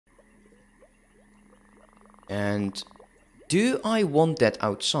And do I want that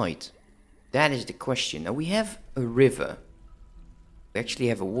outside? That is the question. Now we have a river. We actually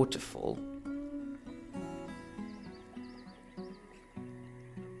have a waterfall.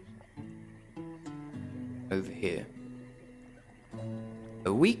 Over here.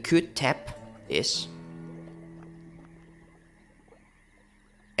 We could tap this.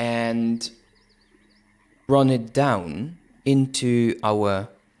 And run it down into our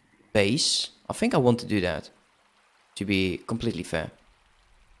base. I think I want to do that. To be completely fair.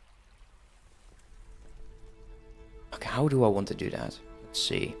 Okay, how do I want to do that? Let's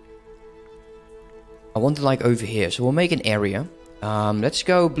see. I want it like over here. So we'll make an area. Let's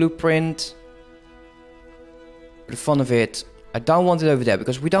go blueprint. For the fun of it. I don't want it over there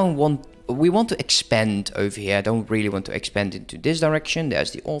because we want to expand over here. I don't really want to expand into this direction.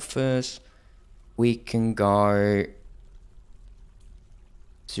 There's the office. We can go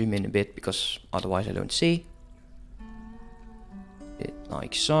zoom in a bit because otherwise I don't see. It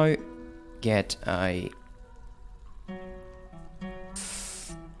like so. Get a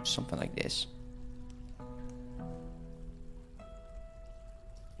something like this.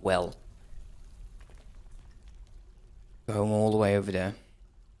 Well, going all the way over there.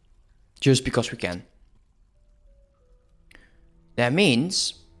 Just because we can. That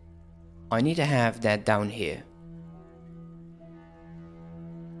means I need to have that down here.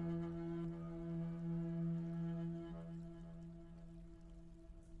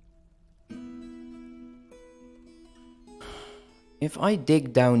 If I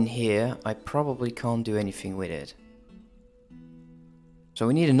dig down here, I probably can't do anything with it. So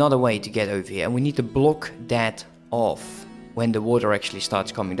we need another way to get over here, and we need to block that off when the water actually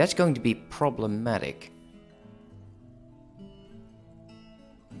starts coming. That's going to be problematic.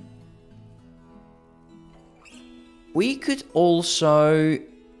 We could also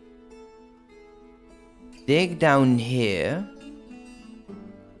dig down here.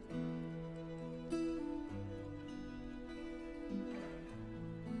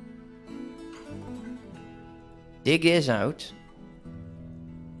 Dig this out.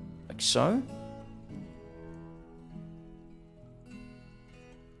 Like so.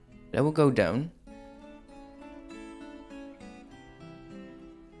 That will go down.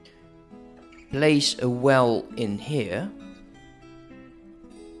 Place a well in here.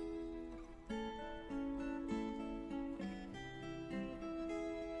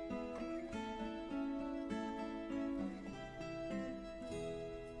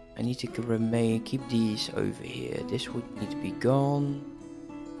 I need to keep these over here. This would need to be gone.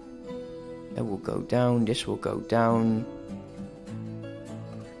 That will go down. This will go down.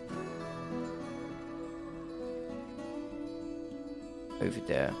 Over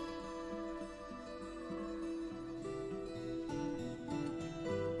there.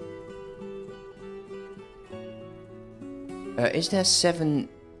 Is there 7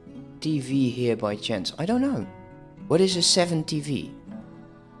 TV here by chance? I don't know. What is a 7 TV?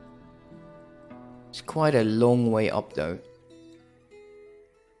 It's quite a long way up though.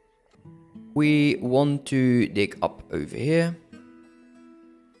 We want to dig up over here.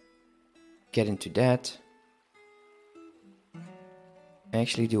 Get into that.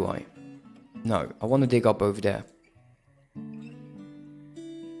 Actually, do I? No, I want to dig up over there.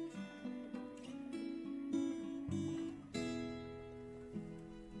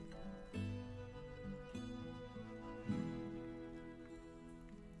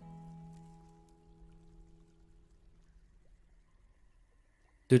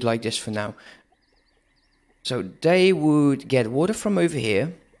 Do it like this for now. So they would get water from over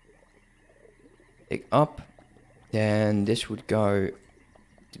here. Dig up. Then this would go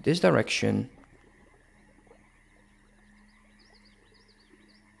to this direction.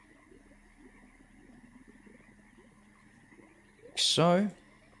 So.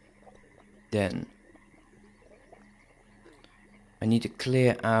 Then. I need to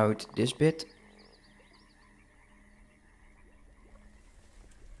clear out this bit.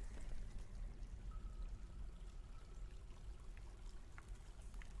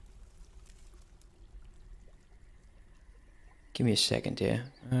 Give me a second here.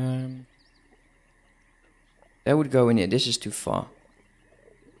 That would go in here. This is too far.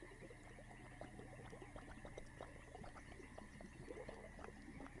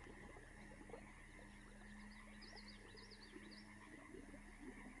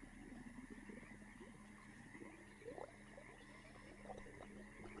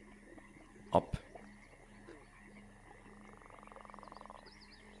 Up.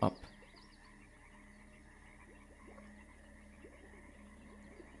 Up.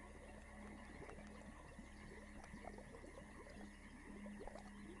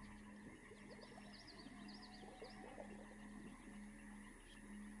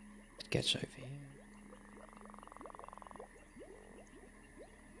 gets over here.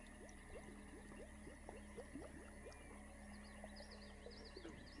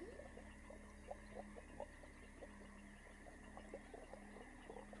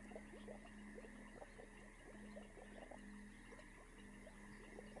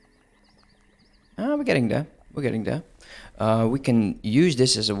 We're getting there. We're getting there. We can use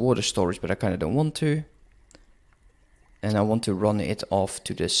this as a water storage, but I kind of don't want to. And I want to run it off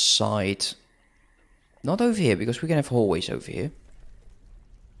to the side. Not over here, because we can have hallways over here.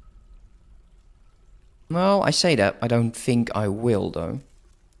 Well, I say that. I don't think I will, though.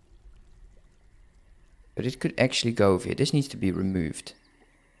 But it could actually go over here. This needs to be removed.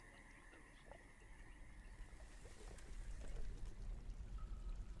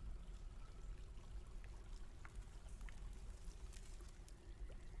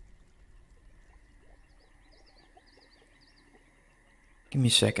 Give me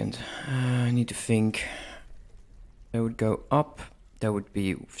a second. I need to think. That would go up. That would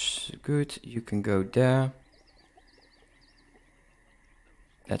be good. You can go there.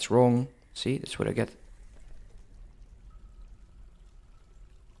 That's wrong. See, that's what I get.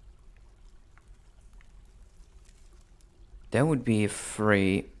 That would be a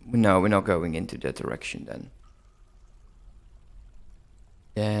free... No, we're not going into that direction then.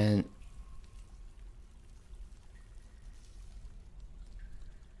 Then...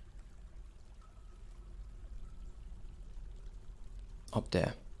 up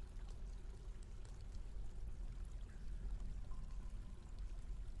there.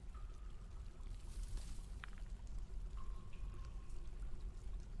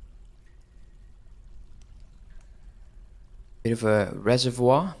 Bit of a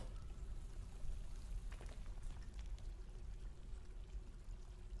reservoir.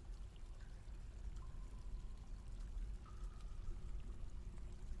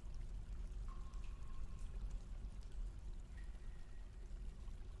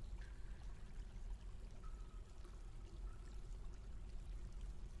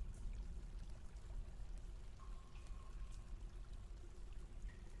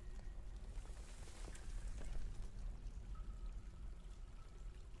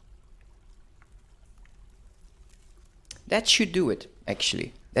 That should do it,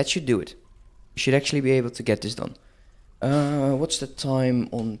 actually. That should do it. We should actually be able to get this done. What's the time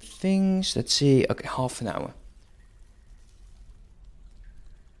on things? Let's see. Okay, half an hour.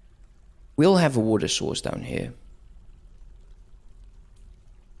 We'll have a water source down here.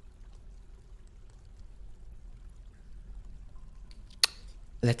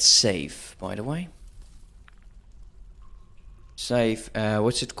 Let's save, by the way. Save.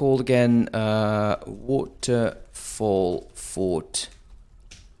 What's it called again? Waterfall Fort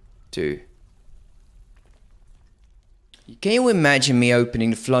 2. Can you imagine me opening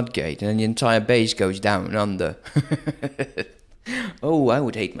the floodgate and then the entire base goes down and under? Oh, I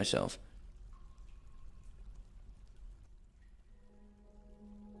would hate myself.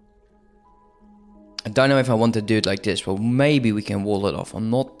 I don't know if I want to do it like this, but maybe we can wall it off.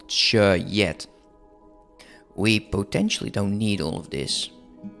 I'm not sure yet. We potentially don't need all of this.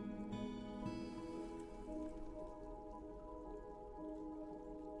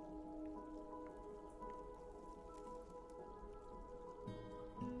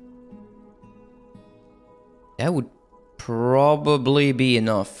 That would probably be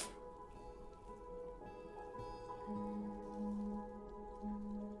enough.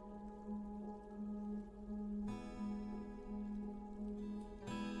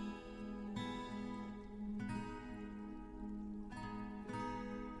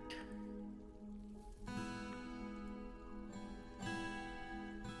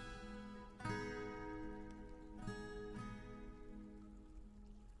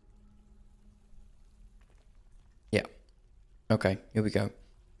 Yeah. Okay, here we go.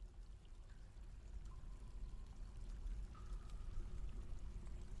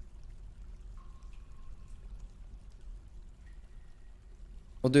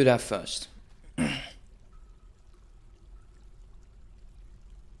 We'll do that first.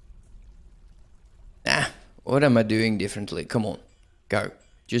 What am I doing differently? Come on, go.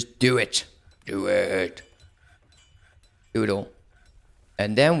 Just do it. Do it. Do it all.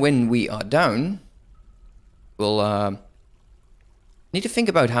 And then when we are down, we'll need to think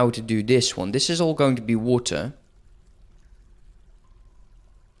about how to do this one. This is all going to be water.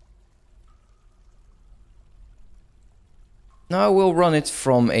 Now we'll run it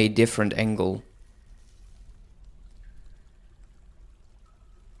from a different angle.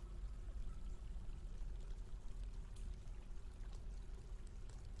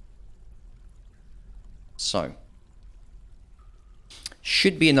 So.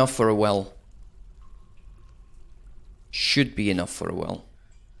 Should be enough for a well. Should be enough for a well.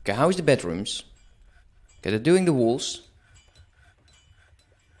 Okay, how's the bedrooms? Okay, they're doing the walls.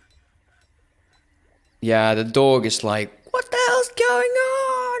 Yeah, the dog is like, what the hell's going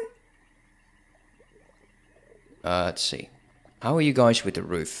on? Let's see. How are you guys with the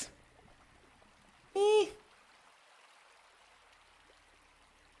roof?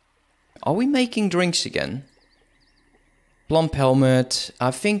 Are we making drinks again? Plump helmet.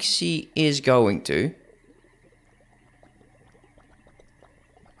 I think she is going to.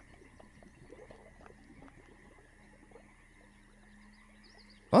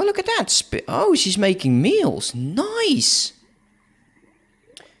 Oh, look at that. Oh, she's making meals. Nice.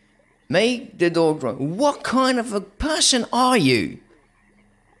 Make the dog run. What kind of a person are you?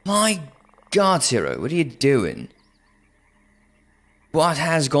 My God, Zero, what are you doing? What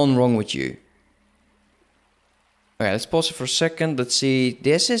has gone wrong with you? Okay, let's pause it for a second. Let's see.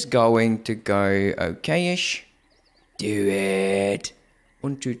 This is going to go okay-ish. Do it.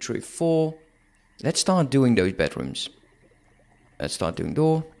 1, 2, 3, 4. Let's start doing those bedrooms. Let's start doing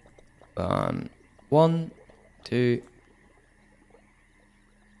door. 1, 2,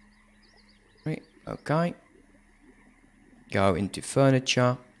 3. Okay. Go into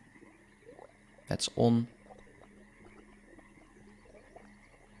furniture. That's on.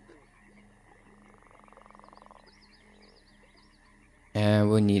 And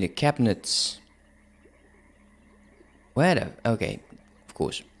we'll need a cabinet. Where the? Okay, of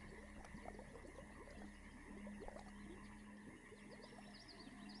course.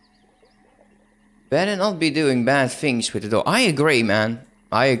 Better not be doing bad things with the dog. I agree, man.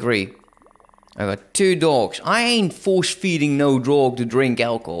 I agree. I got 2 dogs. I ain't force feeding no dog to drink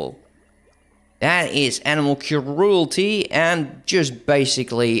alcohol. That is animal cruelty and just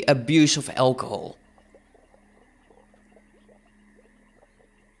basically abuse of alcohol.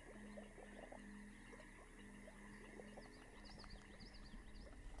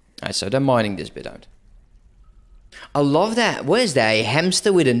 Alright, so they're mining this bit out. I love that. Where's that? A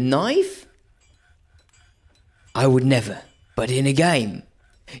hamster with a knife? I would never. But in a game.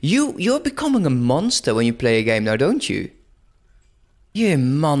 You're becoming a monster when you play a game now, don't you? You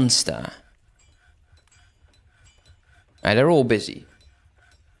monster. And they're all busy.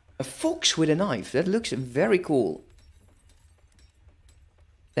 A fox with a knife. That looks very cool.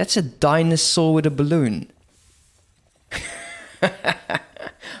 That's a dinosaur with a balloon.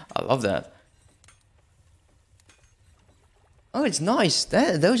 I love that. Oh, it's nice.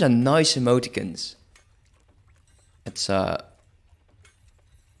 Those are nice emoticons. It's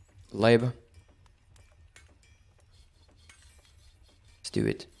labor. Let's do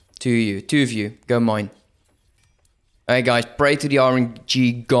it. 2 of you. Go mine. Alright guys, pray to the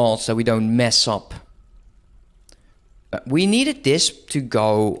RNG gods so we don't mess up. We needed this to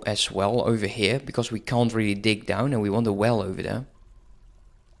go as well over here because we can't really dig down and we want a well over there.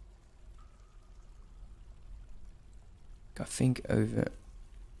 I think over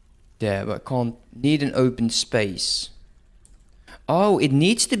there, but I can't. Need an open space. Oh, it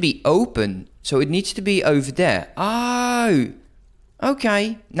needs to be open. So it needs to be over there. Oh!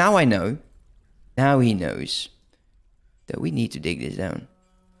 Okay, now I know. Now he knows that we need to dig this down.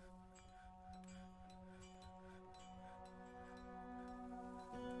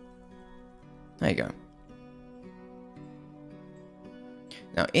 There you go.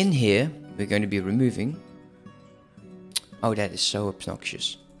 Now in here, we're going to be removing... Oh, that is so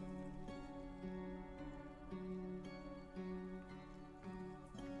obnoxious.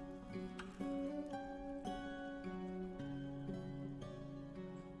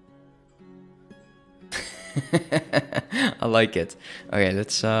 I like it. Okay,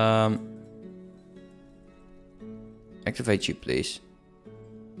 let's activate you, please.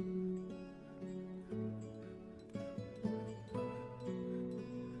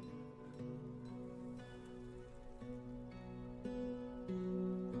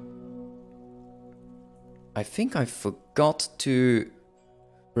 I think I forgot to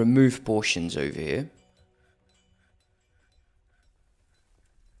remove portions over here.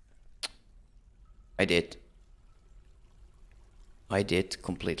 I did. I did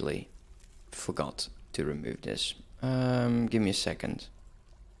completely forgot to remove this. Give me a second.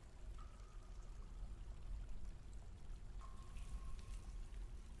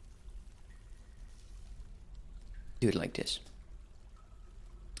 Do it like this.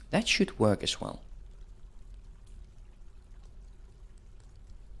 That should work as well.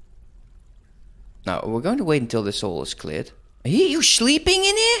 Now, we're going to wait until this all is cleared. Are you sleeping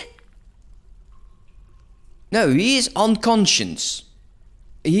in here? No, he is unconscious.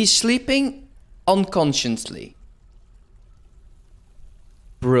 He's sleeping unconsciously.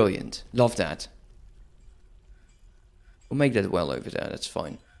 Brilliant. Love that. We'll make that well over there. That's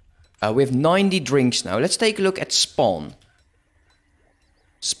fine. We have 90 drinks now. Let's take a look at spawn.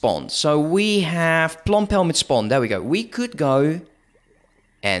 Spawn. So we have Plump Helmet spawn. There we go. We could go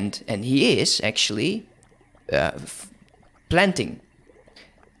and he is actually planting.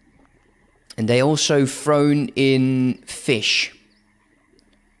 And they also thrown in fish.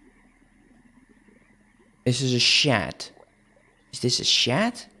 This is a shad. Is this a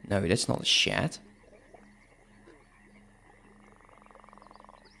shad? No, that's not a shad.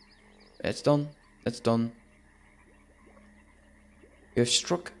 That's done. That's done. You have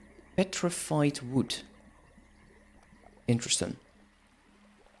struck petrified wood. Interesting.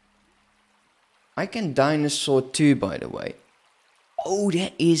 I can dinosaur too, by the way. Oh,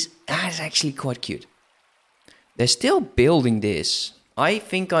 that's actually quite cute. They're still building this. I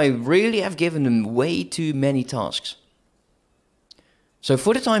think I really have given them way too many tasks. So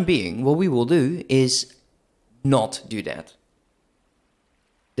for the time being, what we will do is not do that.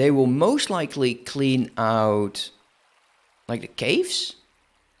 They will most likely clean out like the caves.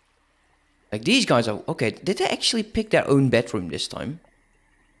 Like these guys are... Okay, did they actually pick their own bedroom this time?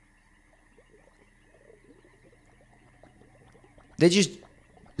 They just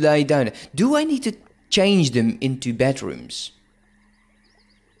lie down. Do I need to change them into bedrooms?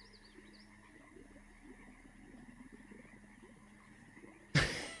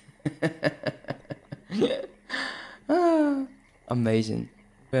 Amazing.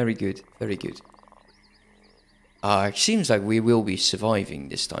 Very good. Very good. It seems like we will be surviving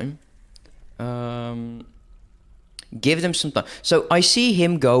this time. Give them some time. So I see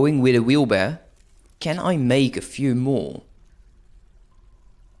him going with a wheelbarrow. Can I make a few more?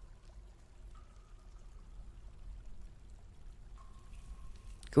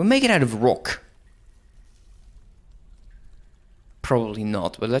 Can we make it out of rock? Probably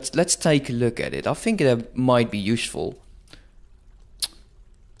not, but let's take a look at it. I think that might be useful.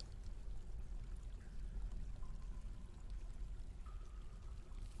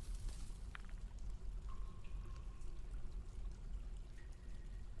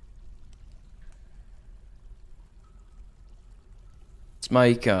 Let's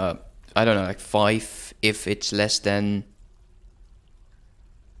make I don't know, like 5 if it's less than...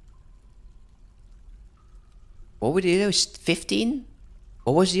 What would it do? 15?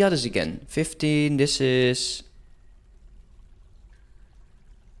 What was the others again? 15, this is...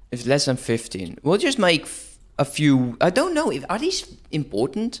 It's less than 15. We'll just make a few... I don't know, are these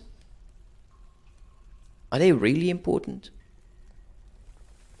important? Are they really important?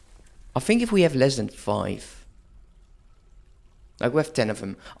 I think if we have less than 5... Like we have 10 of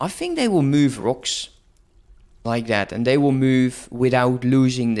them. I think they will move rocks like that. And they will move without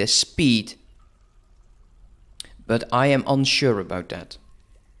losing their speed. But I am unsure about that.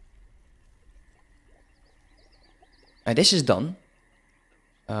 And this is done.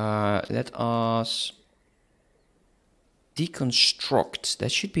 Let us deconstruct.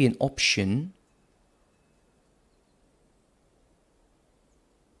 That should be an option.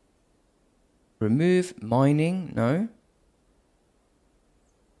 Remove mining. No.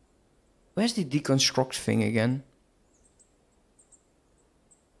 Where's the deconstruct thing again?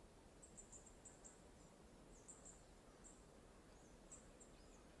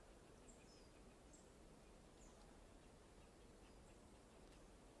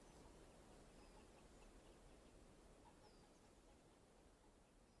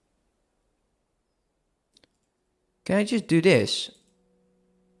 Can I just do this?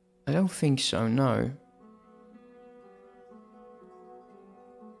 I don't think so, no.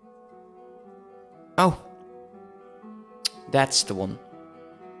 Oh. That's the one.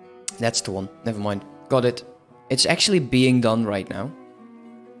 That's the one. Never mind. Got it. It's actually being done right now.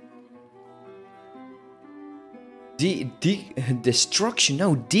 Destruction.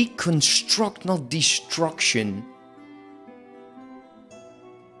 No, deconstruct, not destruction.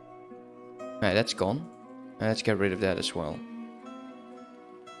 Alright, that's gone. Let's get rid of that as well.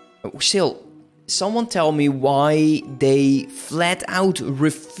 Still, someone tell me why they flat out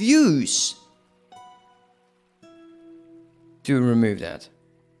refuse to remove that.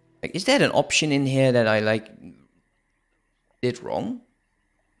 Like, is that an option in here that I like did wrong?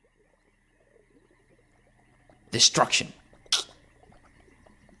 Destruction.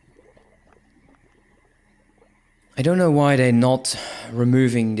 I don't know why they're not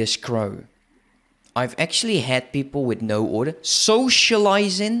removing this crow. I've actually had people with no order.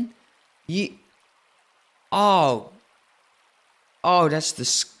 Socializing? Oh. Oh, that's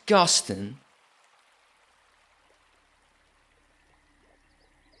disgusting.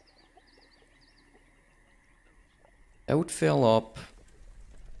 That would fill up.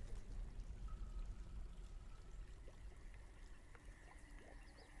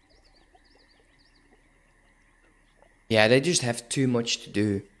 Yeah, they just have too much to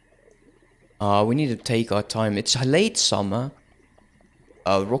do. We need to take our time. It's late summer.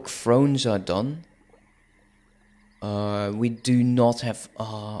 Rock thrones are done. We do not have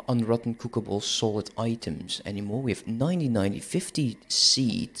unrotten cookable solid items anymore. We have 50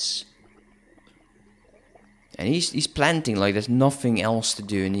 seeds. And he's planting like there's nothing else to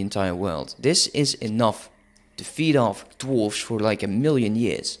do in the entire world. This is enough to feed off dwarves for like 1,000,000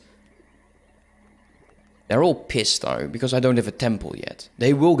 years. They're all pissed though, because I don't have a temple yet.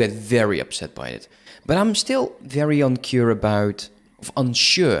 They will get very upset by it. But I'm still very unsure about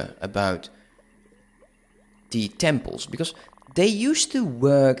the temples, because they used to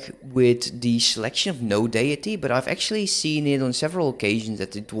work with the selection of no deity, but I've actually seen it on several occasions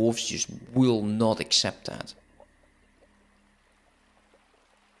that the dwarves just will not accept that.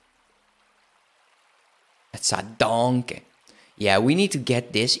 That's a donkey. Yeah, we need to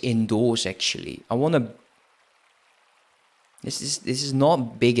get this indoors actually. I want to... This is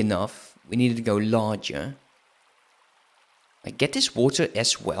not big enough. We need to go larger. Like, get this water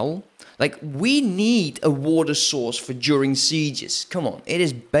as well. Like, we need a water source for during sieges. Come on, it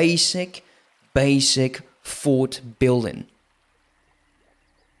is basic fort building.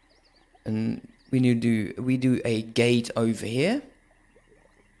 And we do a gate over here.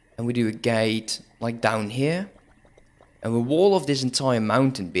 And we do a gate like down here. And we wall off this entire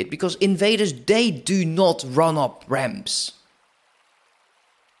mountain bit, because invaders, they do not run up ramps.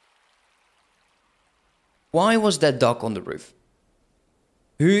 Why was that dock on the roof?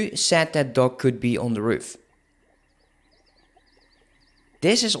 Who said that dock could be on the roof?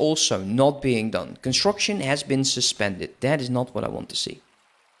 This is also not being done. Construction has been suspended. That is not what I want to see.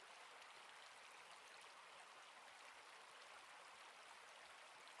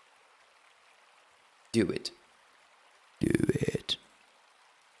 Do it. Do it.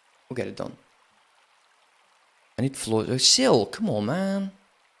 We'll get it done. I need floor. Sill, come on, man.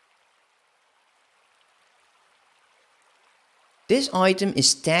 This item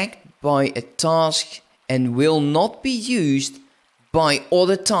is tagged by a task and will not be used by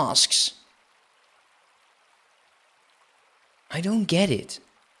other tasks. I don't get it.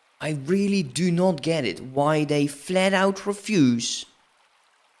 I really do not get it. Why they flat out refuse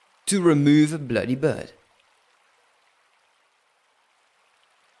to remove a bloody bird.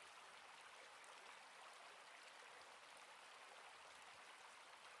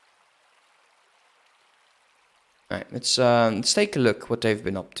 Alright, let's take a look what they've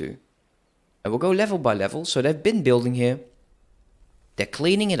been up to. And we'll go level by level. So they've been building here. They're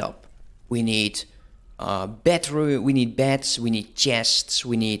cleaning it up. We need bedroom, we need beds, we need chests,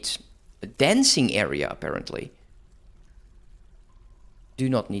 we need a dancing area apparently. Do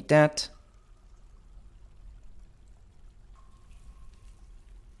not need that.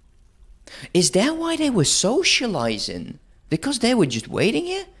 Is that why they were socializing? Because they were just waiting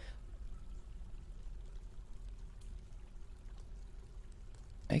here?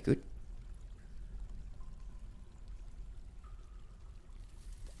 Okay, good.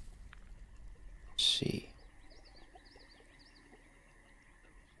 Let's see.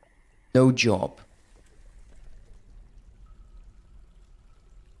 No job.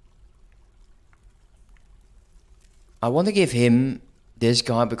 I want to give him this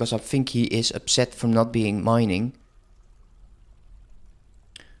guy because I think he is upset from not being mining.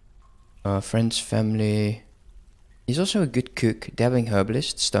 Friends, family. He's also a good cook, dabbling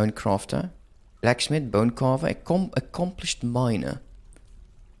herbalist, stone crafter, blacksmith, bone carver, accomplished miner.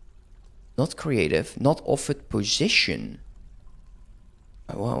 Not creative, not offered position.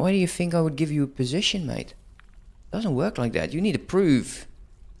 Why do you think I would give you a position, mate? Doesn't work like that. You need to prove.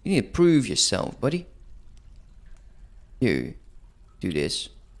 You need to prove yourself, buddy. You do this.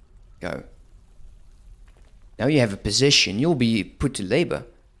 Go. Now you have a position. You'll be put to labor.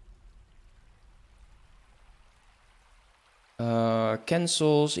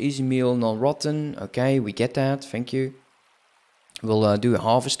 Cancels, easy meal, not rotten. Okay, we get that. Thank you. We'll do a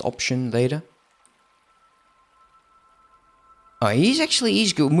harvest option later. Oh, he's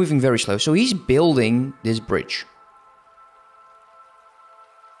moving very slow. So he's building this bridge.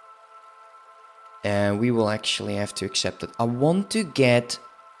 And we will actually have to accept it. I want to get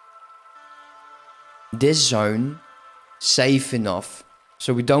this zone safe enough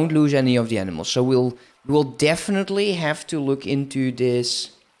so we don't lose any of the animals. So we'll definitely have to look into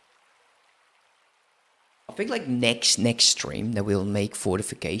this. I think like next stream that we'll make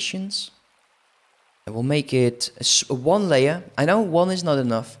fortifications. And we'll make it a one layer. I know one is not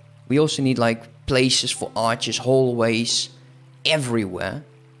enough. We also need like places for archers, hallways, everywhere.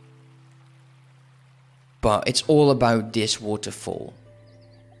 But it's all about this waterfall.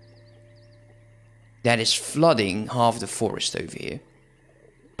 that is flooding half the forest over here.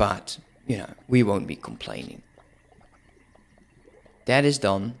 But, you know, we won't be complaining. That is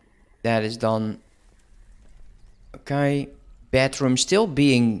done. That is done. Okay. Bathroom still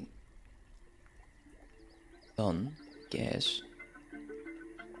being done, guess.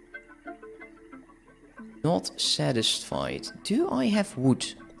 Not satisfied. Do I have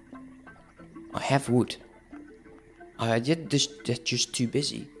wood? I have wood. That's just too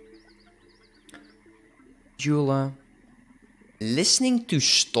busy. Jula. Listening to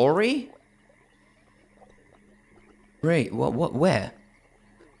story? Great. Where?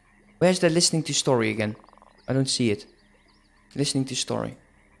 Where's the listening to story again? I don't see it. Listening to story.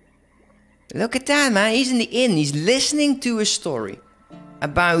 Look at that, man. He's in the inn. He's listening to a story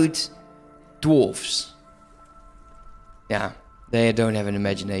about dwarves. Yeah, they don't have an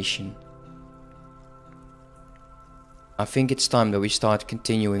imagination. I think it's time that we start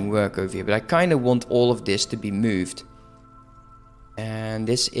continuing work over here. But I kind of want all of this to be moved. And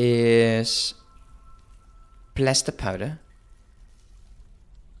this is plaster powder.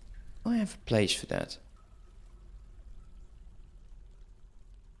 Do I have a place for that?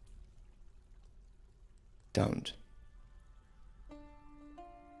 Don't.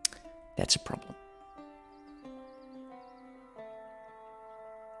 That's a problem.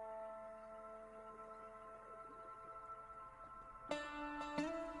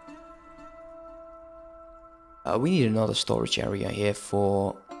 We need another storage area here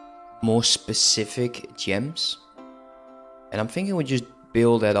for more specific gems. And I'm thinking we just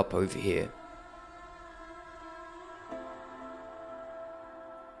build that up over here.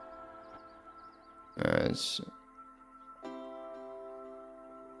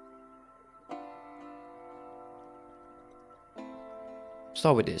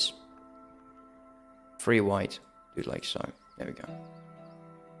 Start with this. 3 white. Do it like so. There we go.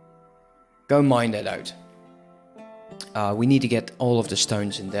 Go mine that out. We need to get all of the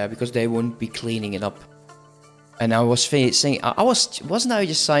stones in there because they won't be cleaning it up. And I was saying, wasn't I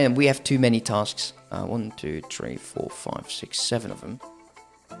just saying we have too many tasks? 1, 2, 3, 4, 5, 6, 7 of them.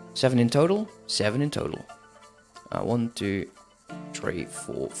 7 in total? 7 in total. 1, 2, 3,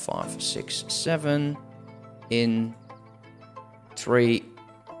 4, 5, 6, 7 in 3.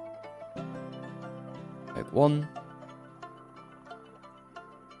 Like 1.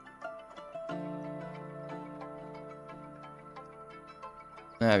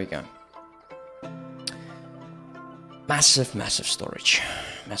 There we go. Massive, massive storage.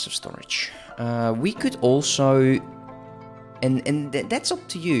 Massive storage. We could also... And that's up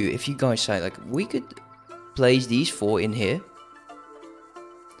to you. If you guys say, like, we could place these 4 in here.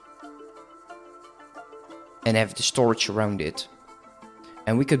 And have the storage around it.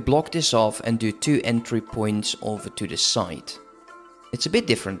 And we could block this off and do 2 entry points over to the side. It's a bit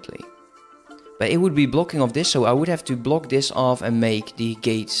differently. But it would be blocking off this, so I would have to block this off and make the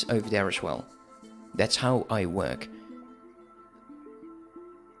gates over there as well. That's how I work.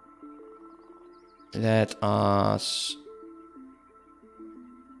 Let us...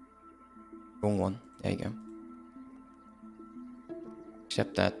 Wrong one. There you go.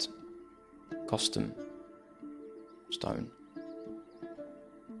 Accept that. Custom. Stone.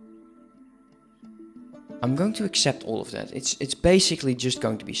 I'm going to accept all of that. It's basically just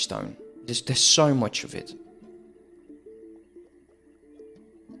going to be stone. There's so much of it.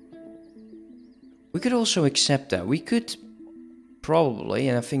 We could also accept that. We could probably,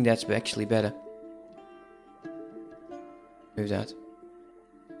 and I think that's actually better. Do that.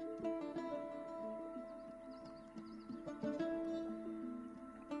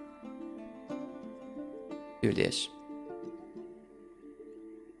 Do this.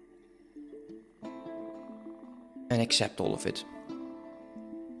 And accept all of it.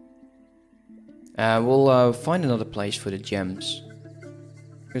 We'll find another place for the gems.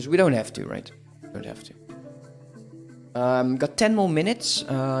 Because we don't have to, right? Don't have to. Got 10 more minutes.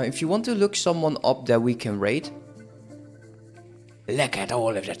 If you want to look someone up that we can raid. Look at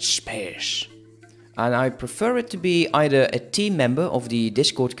all of that space. And I prefer it to be either a team member of the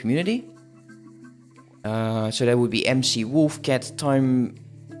Discord community. So that would be MC Wolfcat, Time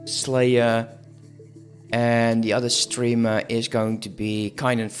Slayer. And the other streamer is going to be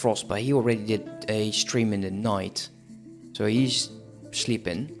Kind and Frost, but he already did a stream in the night. So he's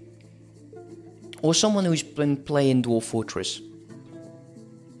sleeping. Or someone who's been playing Dwarf Fortress.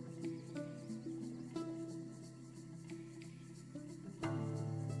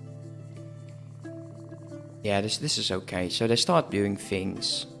 Yeah, this is okay. So they start doing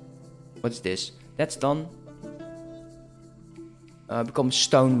things. What's this? That's done. Become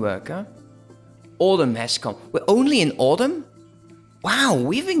stoneworker. Autumn has come. We're only in autumn? Wow,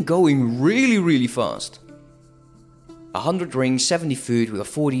 we've been going really, really fast. 100 rings, 70 food, we got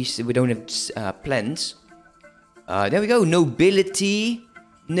 40, so we don't have plants. There we go, nobility.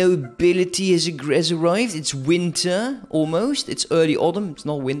 Nobility has arrived. It's winter, almost. It's early autumn, it's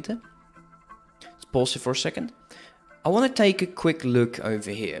not winter. Let's pause it for a second. I want to take a quick look over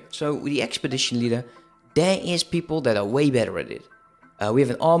here. So, with the expedition leader, there is people that are way better at it. We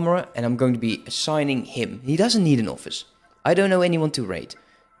have an armorer, and I'm going to be assigning him. He doesn't need an office. I don't know anyone to raid.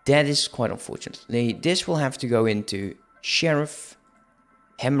 That is quite unfortunate. This will have to go into sheriff,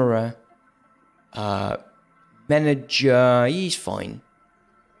 hammerer, manager, he's fine.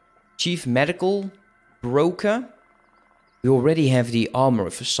 Chief medical, broker. We already have the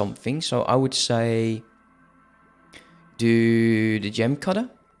armorer for something, so I would say do the gem cutter.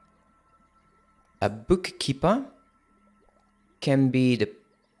 A bookkeeper can be the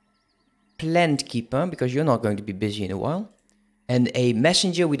plant keeper, because you're not going to be busy in a while. And a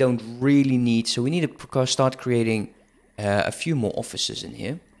messenger we don't really need, so we need to start creating a few more offices in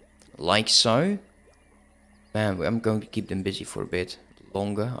here. Like so. Man, I'm going to keep them busy for a bit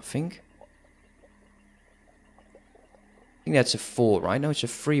longer, I think. I think that's a 4, right? No, it's a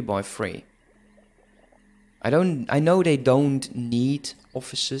 3 by 3. I know they don't need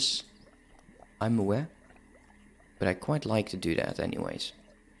offices. I'm aware. But I quite like to do that anyways.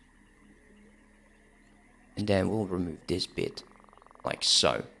 And then we'll remove this bit. Like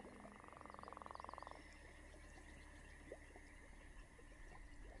so.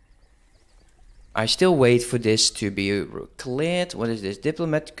 I still wait for this to be cleared. What is this?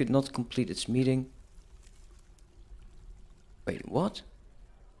 Diplomat could not complete its meeting. Wait, what?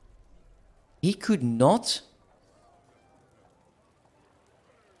 He could not?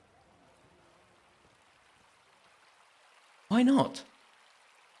 Why not?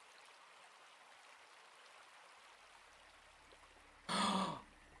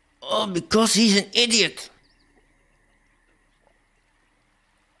 Oh, because he's an idiot.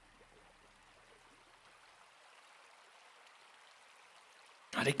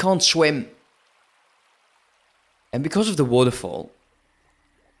 Oh, they can't swim. And because of the waterfall,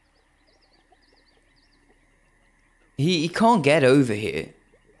 he can't get over here.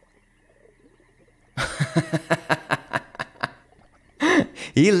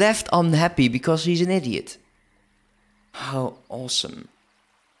 He left unhappy because he's an idiot. How awesome.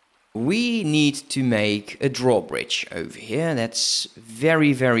 We need to make a drawbridge over here. That's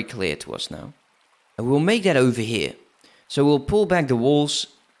very, very clear to us now. And we'll make that over here. So we'll pull back the walls,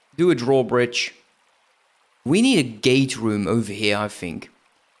 do a drawbridge. We need a gate room over here, I think.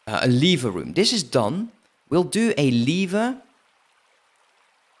 A lever room. This is done. We'll do a lever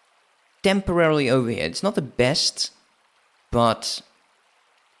temporarily over here. It's not the best, but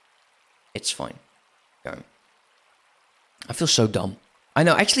it's fine. Go. I feel so dumb. I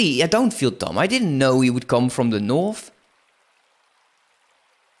know, actually, I don't feel dumb. I didn't know he would come from the north.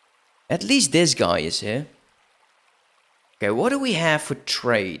 At least this guy is here. Okay, what do we have for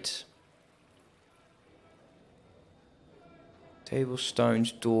trade? Tables,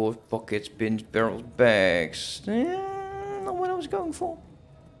 stones, doors, pockets, bins, barrels, bags. Not what I was going for.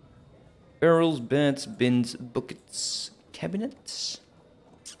 Barrels, beds, bins, buckets, cabinets.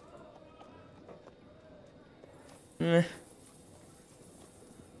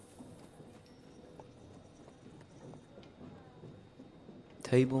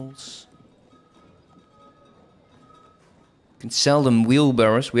 Tables. You can sell them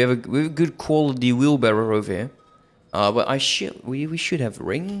wheelbarrows. We have a good quality wheelbarrow over here. But we should have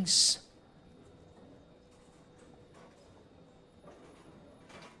rings.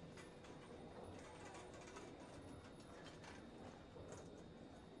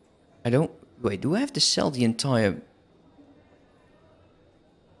 I don't wait. Do I have to sell the entire?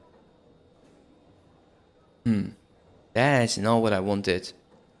 That's not what I wanted.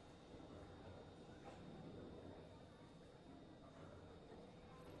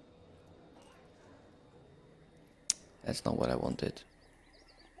 That's not what I wanted.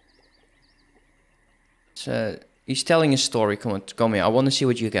 So he's telling a story. Come on, come here. I want to see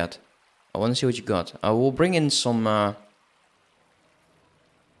what you got. I want to see what you got. I will bring in some.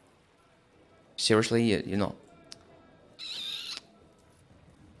 Seriously, you're not.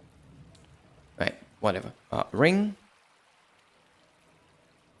 Right, whatever. Ring.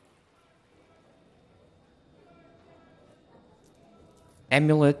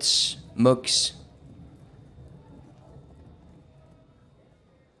 Amulets, mugs.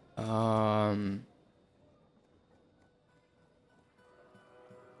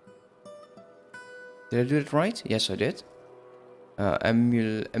 Did I do it right? Yes, I did.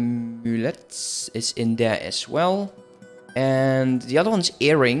 Amulets is in there as well. And the other one's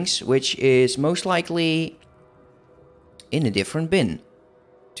earrings, which is most likely in a different bin.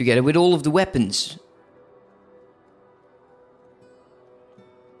 Together with all of the weapons.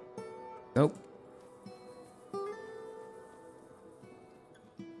 Nope.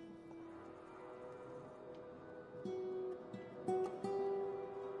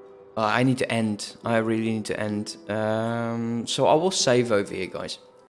 I need to end. I really need to end. So I will save over here, guys.